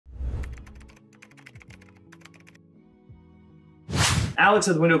Alex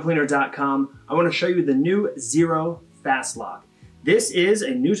with windowcleaner.com. I want to show you the new XERO Fast Lock. This is a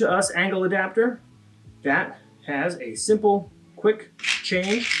new to us angle adapter that has a simple, quick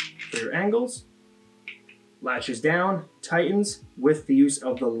change for your angles, latches down, tightens with the use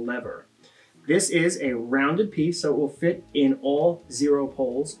of the lever. This is a rounded piece, so it will fit in all XERO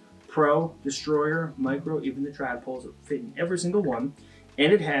poles, Pro, Destroyer, Micro, even the trad poles. It will fit in every single one.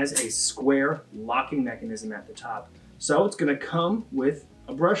 And it has a square locking mechanism at the top. So it's going to come with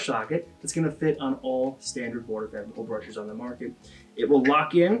a brush socket that's going to fit on all standard water-fed pole brushes on the market. It will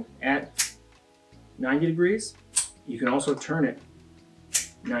lock in at 90 degrees. You can also turn it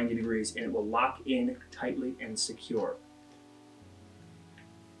 90 degrees and it will lock in tightly and secure.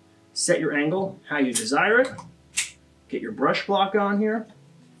 Set your angle how you desire it. Get your brush block on here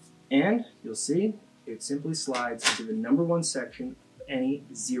and you'll see it simply slides into the #1 section of any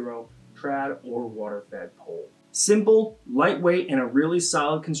XERO trad or water-fed pole. Simple, lightweight, and a really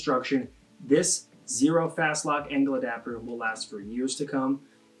solid construction. This XERO Fast Lock angle adapter will last for years to come.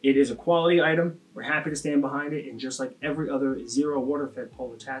 It is a quality item. We're happy to stand behind it, and just like every other XERO water-fed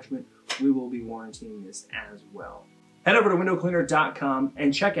pole attachment, we will be warranting this as well. Head over to windowcleaner.com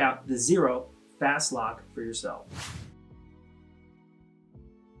and check out the XERO Fast Lock for yourself.